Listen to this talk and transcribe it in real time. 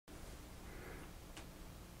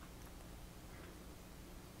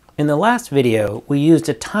In the last video, we used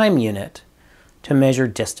a time unit to measure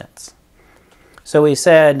distance. So we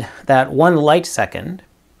said that 1 light second,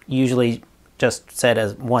 usually just said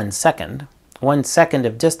as 1 second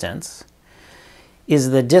of distance,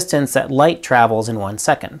 is the distance that light travels in 1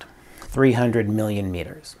 second, 300 million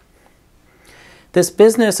meters. This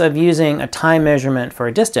business of using a time measurement for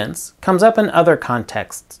a distance comes up in other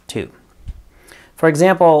contexts too. For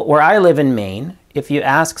example, where I live in Maine, if you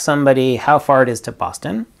ask somebody how far it is to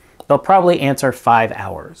Boston, they'll probably answer 5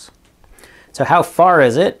 hours. So how far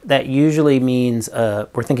is it? That usually means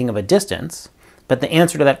we're thinking of a distance, but the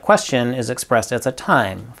answer to that question is expressed as a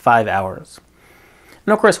time, 5 hours.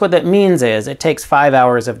 And of course what that means is it takes 5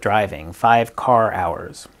 hours of driving, 5 car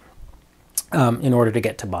hours, in order to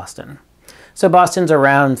get to Boston. So Boston's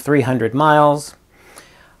around 300 miles,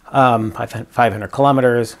 500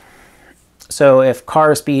 kilometers. So if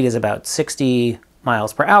car speed is about 60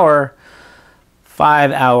 miles per hour,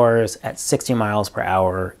 5 hours at 60 miles per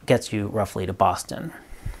hour gets you roughly to Boston.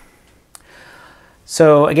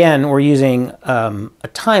 So again, we're using a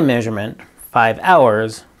time measurement, 5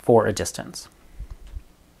 hours, for a distance.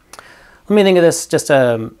 Let me think of this just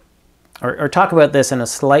or talk about this in a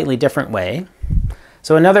slightly different way.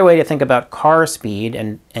 So another way to think about car speed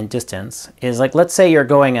and distance is, like, let's say you're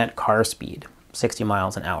going at car speed, 60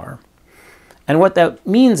 miles an hour. And what that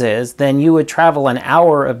means is then you would travel an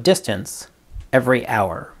hour of distance every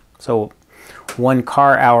hour. So 1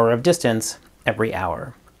 car hour of distance every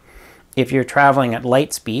hour. If you're traveling at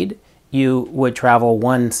light speed, you would travel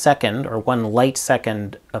 1 second or 1 light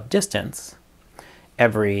second of distance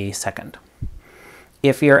every second.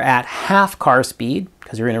 If you're at half car speed,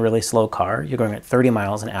 because you're in a really slow car, you're going at 30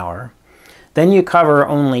 miles an hour, then you cover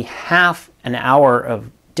only half an hour of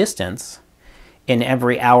distance in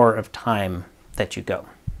every hour of time that you go.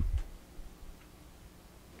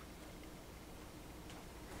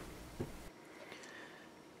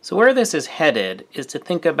 So where this is headed is to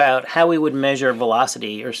think about how we would measure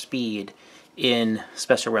velocity or speed in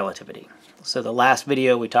special relativity. So the last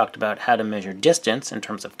video we talked about how to measure distance in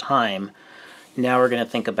terms of time. Now we're going to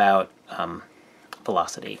think about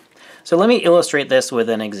velocity. So let me illustrate this with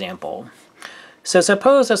an example. So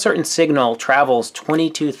suppose a certain signal travels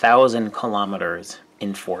 22,000 kilometers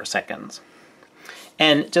in 4 seconds.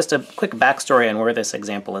 And just a quick backstory on where this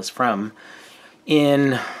example is from.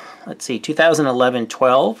 In, let's see,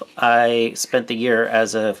 2011-12, I spent the year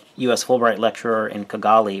as a US Fulbright lecturer in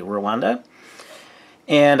Kigali, Rwanda.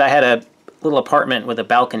 And I had a little apartment with a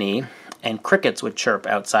balcony, and crickets would chirp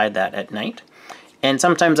outside that at night. And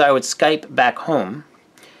sometimes I would Skype back home,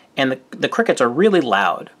 and the crickets are really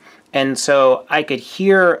loud. And so I could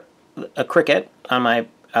hear a cricket on my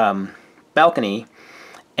balcony,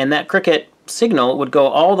 and that cricket signal would go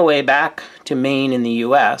all the way back to Maine in the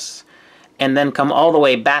US, and then come all the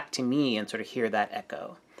way back to me and sort of hear that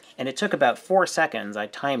echo. And it took about 4 seconds, I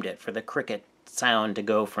timed it, for the cricket sound to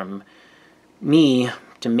go from me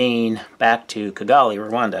to Maine back to Kigali,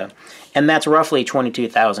 Rwanda. And that's roughly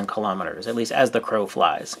 22,000 kilometers, at least as the crow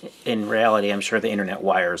flies. In reality, I'm sure the internet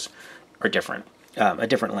wires are different, a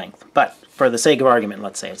different length. But for the sake of argument,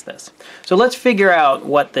 let's say it's this. So let's figure out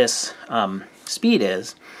what this speed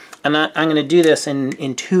is. And I'm going to do this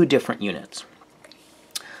in 2 different units.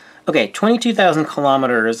 Okay, 22,000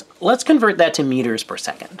 kilometers, let's convert that to meters per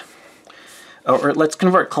second. Or let's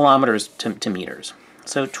convert kilometers to meters.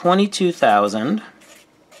 So 22,000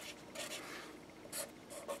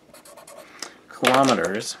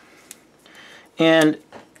 kilometers, and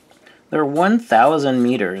there are 1,000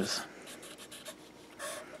 meters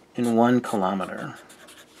in 1 kilometer.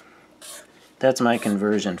 That's my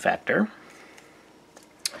conversion factor.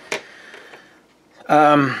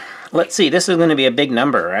 Let's see, this is going to be a big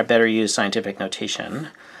number. I better use scientific notation.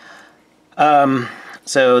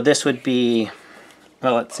 So this would be,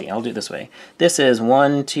 well, let's see, I'll do it this way. This is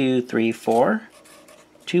 1, 2, 3, 4,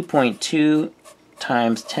 2.2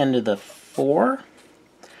 times 10 to the 4.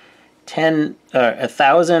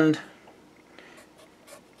 1,000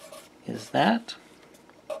 is that.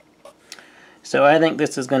 So I think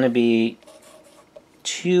this is going to be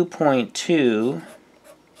 2.2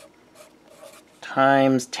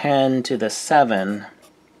 times 10 to the 7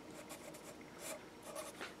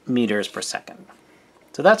 meters per second.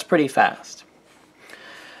 So that's pretty fast.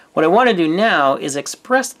 What I want to do now is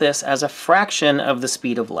express this as a fraction of the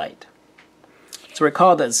speed of light. So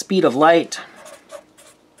recall that the speed of light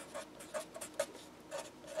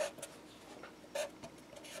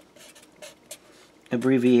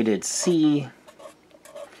abbreviated c,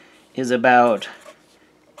 is about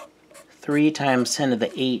 3 times 10 to the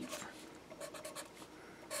 8th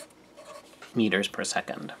meters per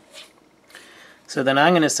second. So then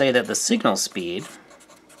I'm going to say that the signal speed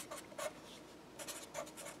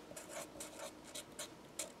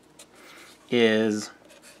is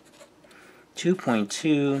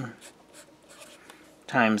 2.2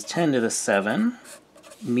 times 10 to the 7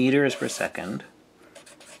 meters per second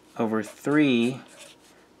over 3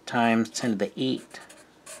 times 10 to the 8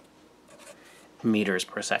 meters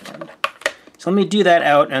per second. So let me do that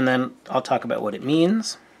out, and then I'll talk about what it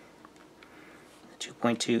means.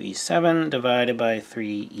 2.2 E7 divided by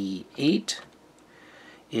 3 E8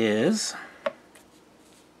 is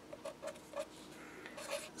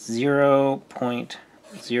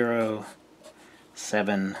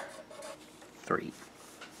 0.073.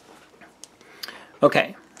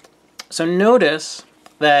 Okay, so notice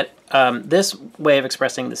that this way of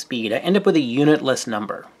expressing the speed, I end up with a unitless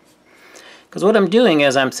number. Because what I'm doing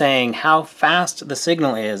is I'm saying how fast the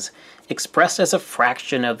signal is expressed as a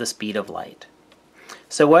fraction of the speed of light.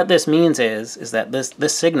 So what this means is that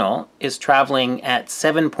this signal is traveling at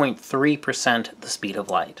 7.3% the speed of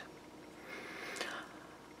light.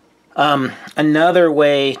 Another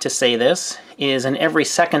way to say this is in every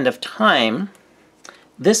second of time,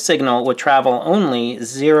 this signal would travel only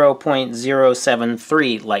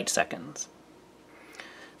 0.073 light seconds.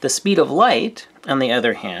 The speed of light, on the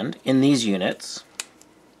other hand, in these units,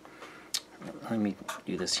 let me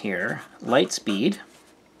do this here, light speed,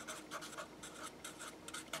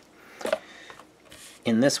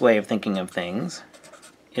 in this way of thinking of things,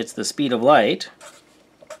 it's the speed of light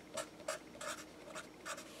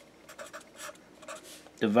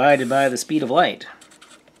divided by the speed of light.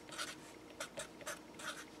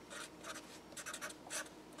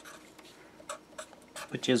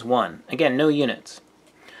 Which is 1. Again, no units.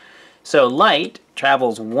 So light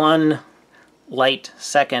travels 1 light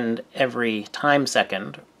second every time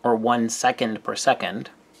second, or 1 second per second.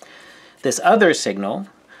 This other signal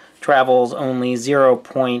travels only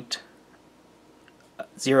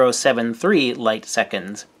 0.073 light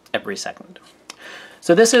seconds every second.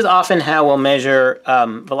 So this is often how we'll measure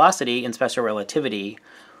velocity in special relativity.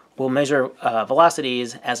 We'll measure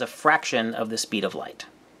velocities as a fraction of the speed of light.